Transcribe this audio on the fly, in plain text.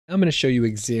I'm going to show you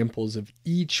examples of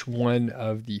each one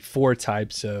of the 4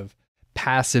 types of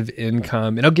passive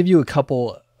income, and I'll give you a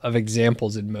couple of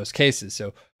examples in most cases.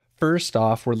 So first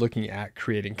off, we're looking at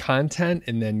creating content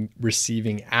and then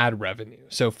receiving ad revenue.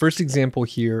 So first example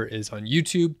here is on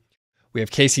YouTube. We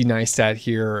have Casey Neistat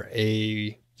here,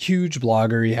 a huge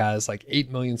blogger. He has like 8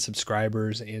 million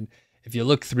subscribers. And if you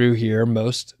look through here,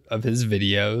 most of his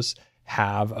videos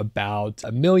have about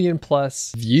 1 million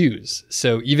plus views.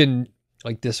 So even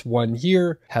like this one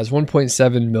here has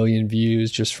 1.7 million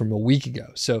views just from a week ago.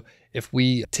 So if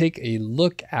we take a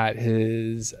look at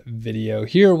his video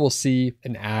here, we'll see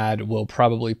an ad will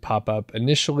probably pop up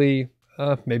initially.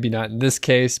 Maybe not in this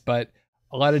case, but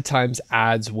a lot of times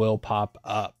ads will pop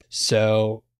up.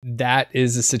 So that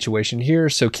is the situation here.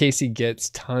 So Casey gets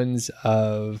tons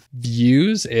of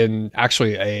views and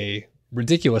actually a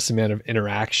ridiculous amount of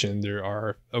interaction. There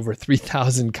are over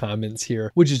 3,000 comments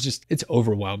here, which is just, it's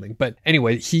overwhelming. But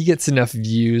anyway, he gets enough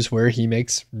views where he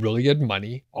makes really good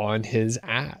money on his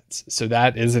ads. So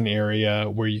that is an area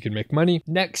where you can make money.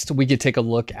 Next, we could take a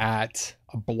look at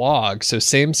a blog. So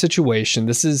same situation.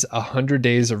 This is 100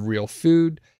 Days of Real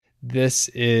Food. This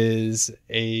is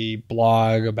a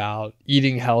blog about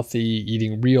eating healthy,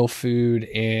 eating real food,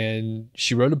 and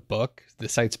she wrote a book. The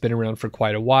site's been around for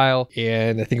quite a while,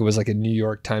 and I think it was like a New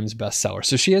York Times bestseller.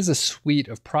 So she has a suite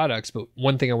of products, but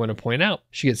one thing I want to point out,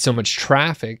 she gets so much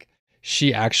traffic,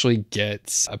 she actually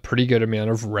gets a pretty good amount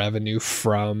of revenue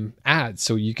from ads.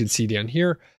 So you can see down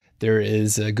here, there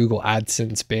is a Google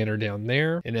AdSense banner down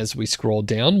there. And as we scroll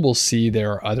down, we'll see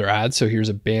there are other ads. So here's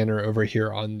a banner over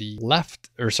here on the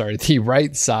the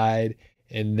right side.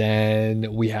 And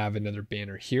then we have another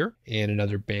banner here and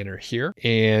another banner here.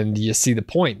 And you see the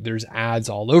point, there's ads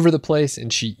all over the place.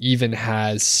 And she even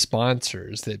has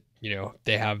sponsors that,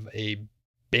 they have a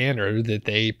banner that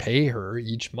they pay her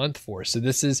each month for. So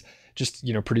this is just,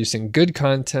 producing good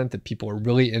content that people are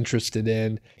really interested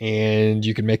in, and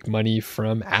you can make money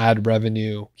from ad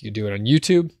revenue. You can do it on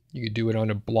YouTube. You could do it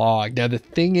on a blog. Now, the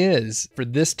thing is, for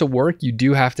this to work, you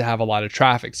do have to have a lot of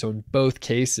traffic. So in both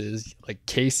cases, like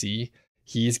Casey,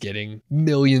 he's getting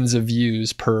millions of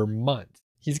views per month.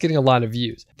 He's getting a lot of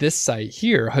views. This site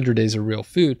here, 100 Days of Real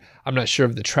Food, I'm not sure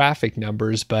of the traffic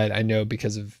numbers, but I know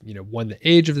because of, one, the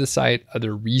age of the site,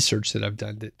 other research that I've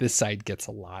done, that this site gets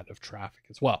a lot of traffic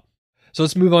as well. So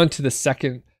let's move on to the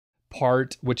second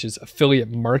part, which is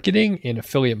affiliate marketing, and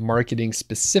affiliate marketing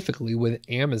specifically with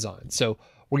Amazon. So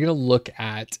we're going to look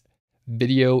at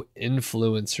video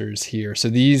influencers here. So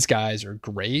these guys are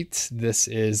great. This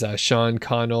is Sean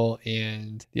Connell,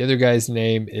 and the other guy's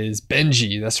name is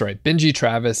Benji. That's right, Benji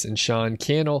Travis and Sean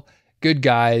Cannell. Good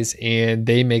guys, and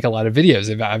they make a lot of videos.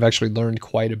 I've actually learned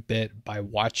quite a bit by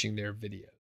watching their videos.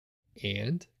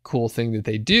 And cool thing that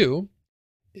they do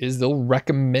is they'll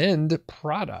recommend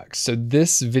products. So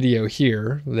this video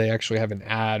here, they actually have an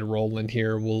ad rolling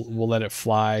here. We'll let it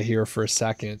fly here for a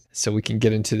second so we can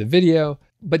get into the video.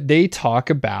 But they talk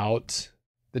about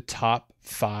the top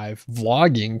 5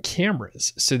 vlogging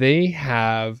cameras. So they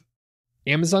have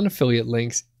Amazon affiliate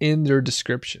links in their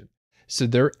description. So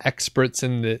they're experts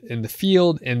in the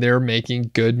field, and they're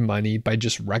making good money by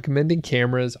just recommending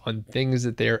cameras on things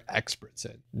that they're experts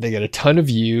in. They get a ton of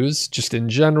views just in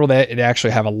general. They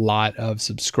actually have a lot of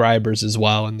subscribers as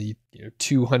well in the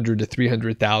 200 to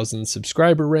 300,000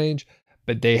 subscriber range,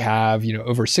 but they have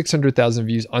over 600,000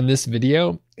 views on this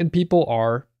video, and people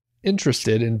are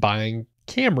interested in buying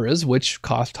cameras, which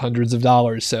cost hundreds of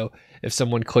dollars. So if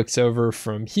someone clicks over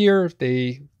from here,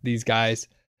 these guys,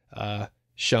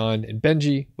 Sean and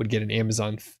Benji, would get an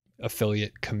Amazon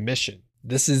affiliate commission.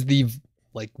 This is the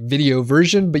video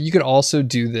version, but you could also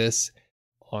do this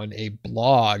on a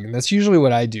blog. And that's usually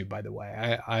what I do, by the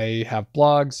way. I have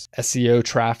blogs, SEO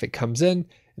traffic comes in,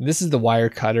 and this is the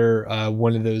Wirecutter,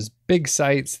 one of those big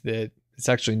sites that it's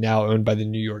actually now owned by the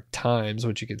New York Times,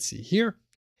 which you can see here.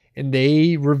 And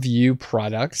they review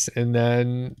products, and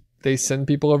then they send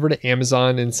people over to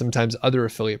Amazon and sometimes other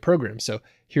affiliate programs. So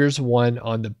here's one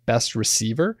on the best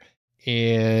receiver,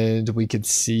 and we could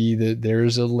see that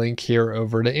there's a link here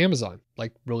over to Amazon,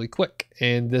 really quick.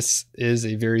 And this is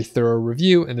a very thorough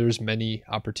review, and there's many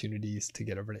opportunities to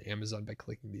get over to Amazon by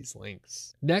clicking these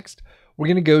links. Next, we're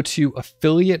going to go to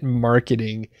affiliate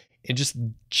marketing and just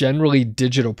generally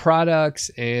digital products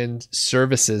and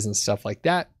services and stuff like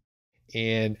that.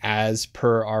 And as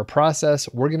per our process,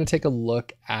 we're going to take a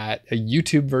look at a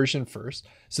YouTube version first.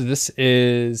 So this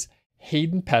is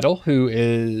Hayden Peddle, who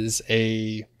is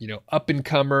a up and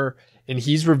comer, and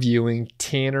he's reviewing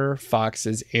Tanner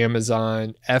Fox's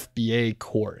Amazon FBA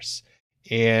course.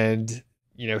 And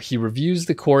he reviews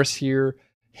the course here,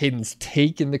 Hayden's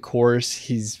taken the course,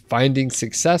 he's finding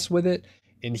success with it,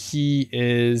 and he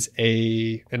is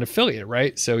an affiliate,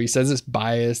 right? So he says it's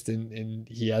biased, and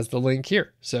he has the link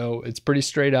here. So it's pretty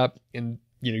straight up. And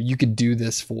you could do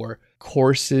this for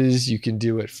courses, you can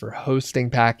do it for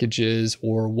hosting packages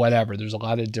or whatever. There's a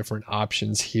lot of different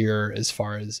options here as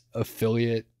far as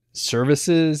affiliate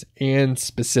services and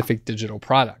specific digital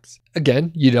products.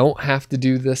 Again, you don't have to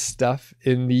do this stuff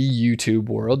in the YouTube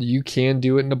world. You can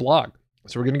do it in a blog.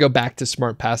 So we're going to go back to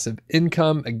Smart Passive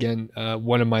Income. Again,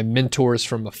 one of my mentors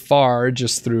from afar,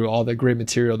 just through all the great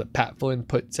material that Pat Flynn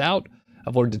puts out.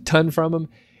 I've learned a ton from him.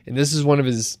 And this is one of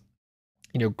his,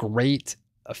 great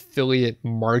affiliate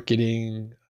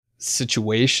marketing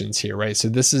situations here, right? So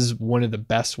this is one of the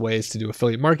best ways to do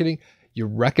affiliate marketing. You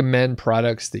recommend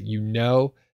products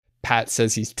that Pat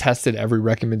says he's tested every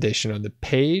recommendation on the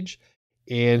page,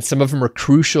 and some of them are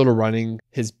crucial to running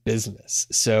his business.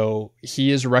 So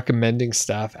he is recommending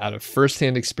stuff out of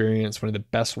firsthand experience, one of the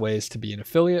best ways to be an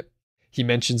affiliate. He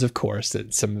mentions, of course,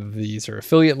 that some of these are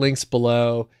affiliate links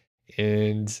below,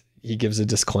 and he gives a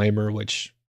disclaimer,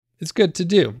 which is good to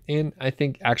do. And I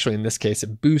think actually in this case,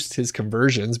 it boosts his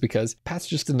conversions because Pat's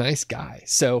just a nice guy.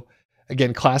 So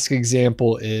again, classic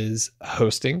example is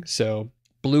hosting. So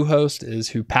Bluehost is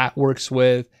who Pat works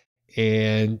with.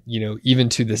 And, even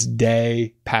to this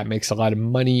day, Pat makes a lot of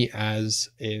money as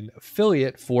an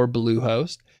affiliate for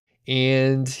Bluehost.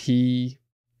 And he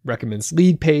recommends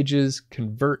Lead Pages,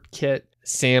 ConvertKit,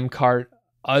 Samcart,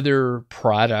 other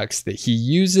products that he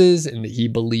uses and that he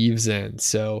believes in.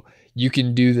 So you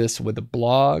can do this with a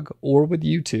blog or with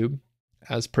YouTube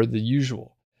as per the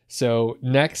usual. So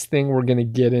next thing we're going to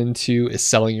get into is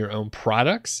selling your own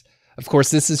products. Of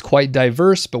course, this is quite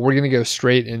diverse, but we're going to go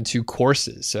straight into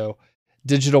courses. So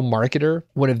Digital Marketer,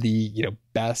 one of the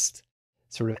best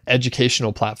sort of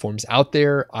educational platforms out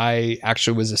there. I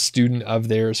actually was a student of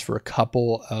theirs for a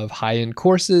couple of high-end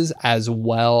courses, as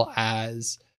well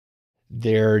as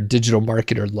their Digital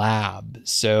Marketer Lab.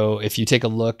 So if you take a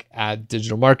look at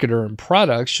Digital Marketer and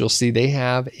products, you'll see they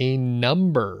have a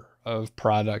number of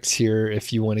products here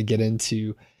if you want to get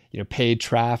into paid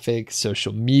traffic,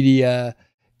 social media,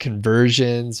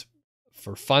 conversions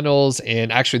for funnels,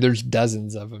 and actually there's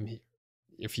dozens of them here.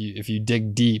 If you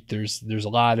dig deep, there's a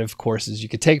lot of courses you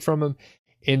could take from them,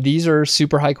 and these are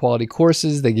super high quality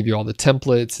courses. They give you all the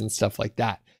templates and stuff like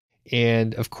that.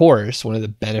 And of course, one of the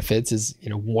benefits is,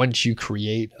 once you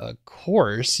create a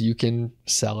course, you can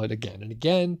sell it again and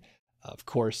again. Of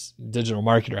course, Digital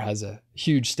Marketer has a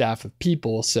huge staff of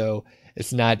people, so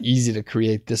it's not easy to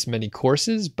create this many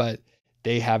courses, but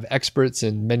they have experts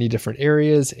in many different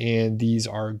areas, and these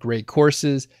are great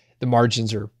courses. The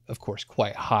margins are, of course,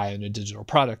 quite high on a digital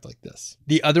product like this.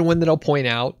 The other one that I'll point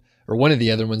out, or one of the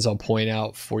other ones I'll point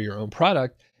out for your own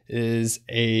product, is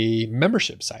a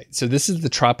membership site. So this is the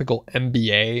Tropical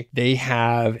MBA. They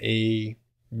have a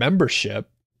membership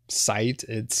site.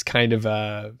 It's kind of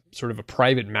a sort of a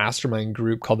private mastermind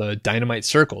group called the Dynamite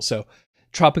Circle. So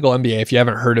Tropical MBA, if you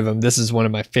haven't heard of them, this is one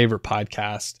of my favorite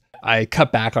podcasts. I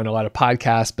cut back on a lot of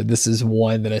podcasts, but this is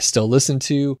one that I still listen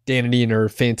to. Dan and Ian are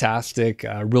fantastic,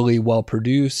 really well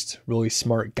produced, really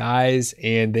smart guys,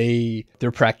 and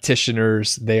they're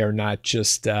practitioners. They are not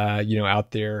just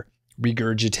out there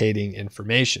regurgitating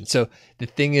information. So the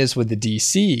thing is with the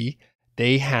DC,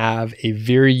 they have a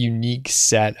very unique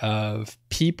set of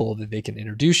people that they can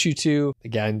introduce you to.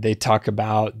 Again, they talk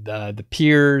about the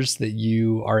peers that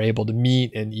you are able to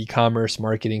meet in e-commerce,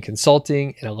 marketing,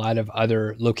 consulting, and a lot of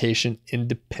other location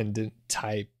independent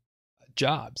type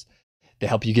jobs. They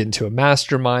help you get into a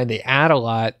mastermind. They add a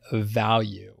lot of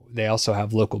value. They also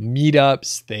have local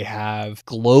meetups. They have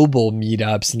global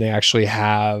meetups, and they actually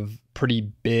have pretty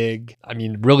big,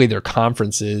 really their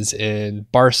conferences in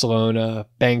Barcelona,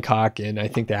 Bangkok, and I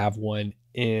think they have one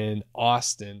in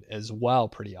Austin as well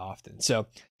pretty often. So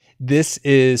this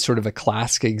is sort of a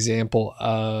classic example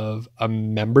of a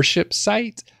membership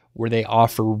site where they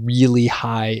offer really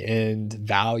high-end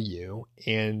value.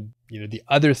 And the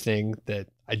other thing that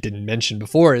I didn't mention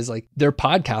before is their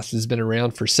podcast has been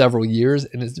around for several years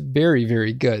and it's very,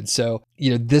 very good. So,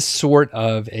 this sort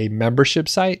of a membership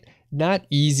site, not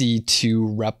easy to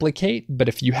replicate, but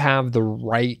if you have the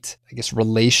right,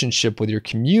 relationship with your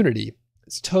community,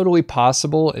 it's totally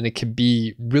possible, and it can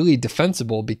be really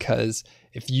defensible because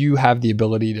if you have the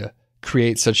ability to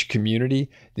create such a community,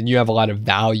 then you have a lot of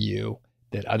value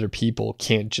that other people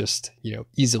can't just,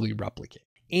 easily replicate.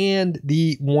 And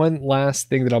the one last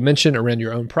thing that I'll mention around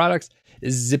your own products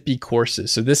is Zippy Courses.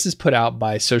 So this is put out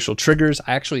by Social Triggers.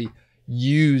 I actually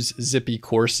use Zippy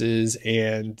Courses,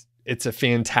 and it's a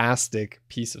fantastic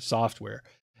piece of software.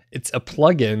 It's a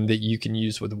plugin that you can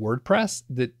use with WordPress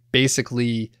that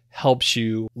basically helps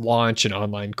you launch an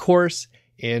online course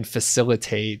and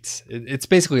facilitate. It's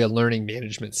basically a learning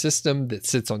management system that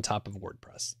sits on top of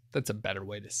WordPress. That's a better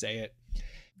way to say it.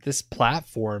 This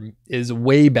platform is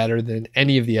way better than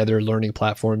any of the other learning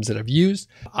platforms that I've used.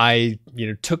 I,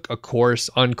 took a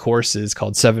course on Courses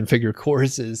called 7-Figure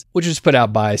Courses, which was put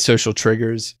out by Social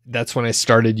Triggers. That's when I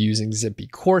started using Zippy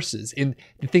Courses. And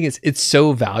the thing is, it's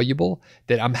so valuable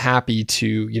that I'm happy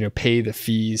to, pay the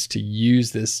fees to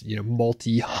use this,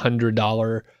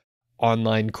 multi-$100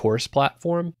 online course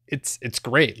platform. It's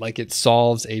great. Like, it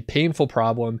solves a painful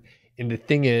problem. And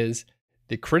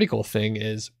the critical thing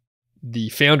is, the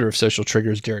founder of Social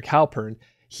Triggers, Derek Halpern,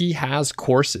 he has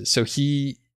courses. So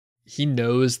he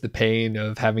knows the pain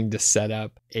of having to set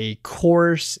up a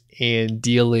course and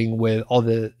dealing with all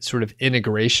the sort of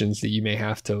integrations that you may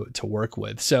have to work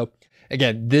with. So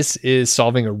again, this is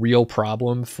solving a real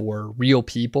problem for real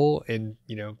people. And,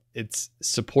 it's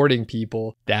supporting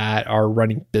people that are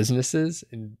running businesses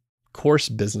and course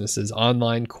businesses,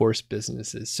 online course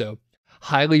businesses. So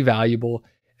highly valuable.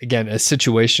 Again, a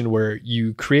situation where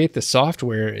you create the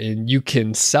software and you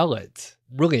can sell it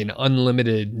really an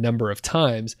unlimited number of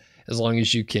times, as long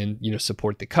as you can,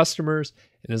 support the customers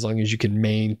and as long as you can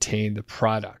maintain the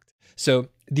product. So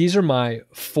these are my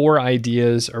 4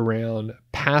 ideas around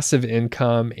passive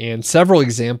income and several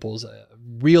examples,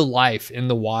 real life in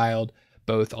the wild,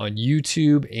 both on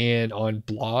YouTube and on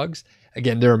blogs.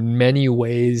 Again, there are many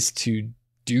ways to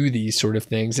do these sort of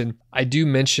things. And I do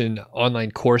mention online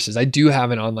courses. I do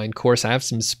have an online course. I have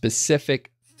some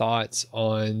specific thoughts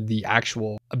on the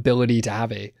actual ability to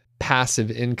have a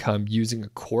passive income using a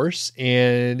course.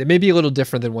 And it may be a little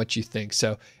different than what you think.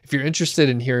 So if you're interested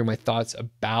in hearing my thoughts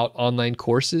about online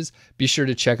courses, be sure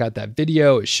to check out that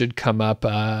video. It should come up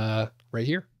right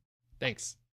here.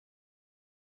 Thanks.